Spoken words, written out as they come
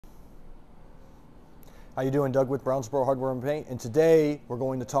How you doing? Doug with Brownsboro Hardware and Paint, and today we're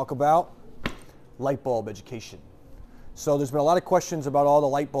going to talk about light bulb education. So there's been a lot of questions about all the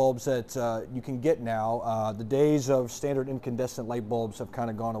light bulbs that you can get now. The days of standard incandescent light bulbs have kind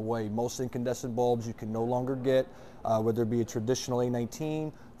of gone away. Most incandescent bulbs you can no longer get, whether it be a traditional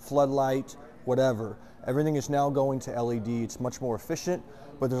A19, floodlight, whatever. Everything is now going to LED. It's much more efficient,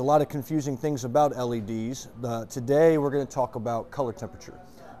 but there's a lot of confusing things about LEDs. Today we're going to talk about color temperature.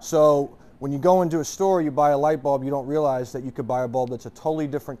 So when you go into a store, you buy a light bulb, you don't realize that you could buy a bulb that's a totally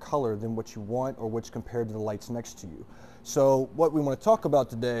different color than what you want or what's compared to the lights next to you. So what we want to talk about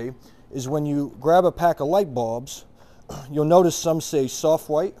today is when you grab a pack of light bulbs, you'll notice some say soft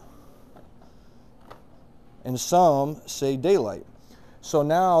white and some say daylight. So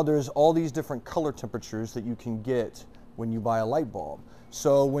now there's all these different color temperatures that you can get when you buy a light bulb.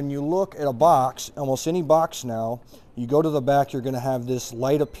 So when you look at a box, almost any box now, you go to the back, you're going to have this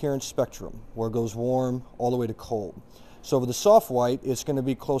light appearance spectrum where it goes warm all the way to cold. So for the soft white, it's going to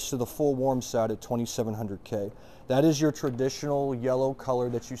be close to the full warm side at 2700K. That is your traditional yellow color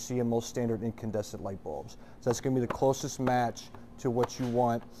that you see in most standard incandescent light bulbs. So that's going to be the closest match to what you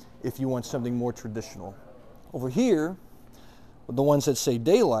want if you want something more traditional. Over here, the ones that say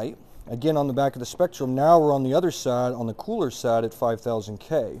daylight, again on the back of the spectrum, now we're on the other side, on the cooler side at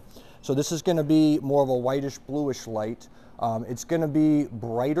 5000K. So this is going to be more of a whitish bluish light. It's going to be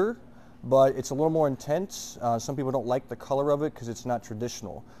brighter, but it's a little more intense. Some people don't like the color of it because it's not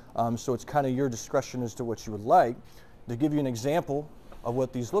traditional. So it's kind of your discretion as to what you would like. To give you an example of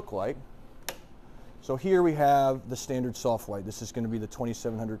what these look like, so here we have the standard soft white. This is going to be the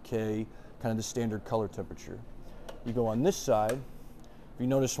 2700K, kind of the standard color temperature. You go on this side, you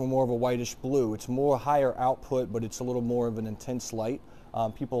notice we're more of a whitish blue. It's more higher output, but it's a little more of an intense light.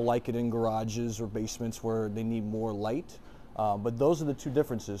 People like it in garages or basements where they need more light. But those are the two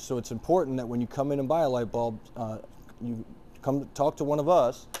differences. So it's important that when you come in and buy a light bulb, you come talk to one of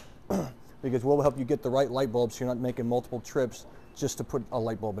us because we'll help you get the right light bulb so you're not making multiple trips just to put a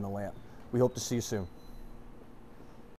light bulb in a lamp. We hope to see you soon.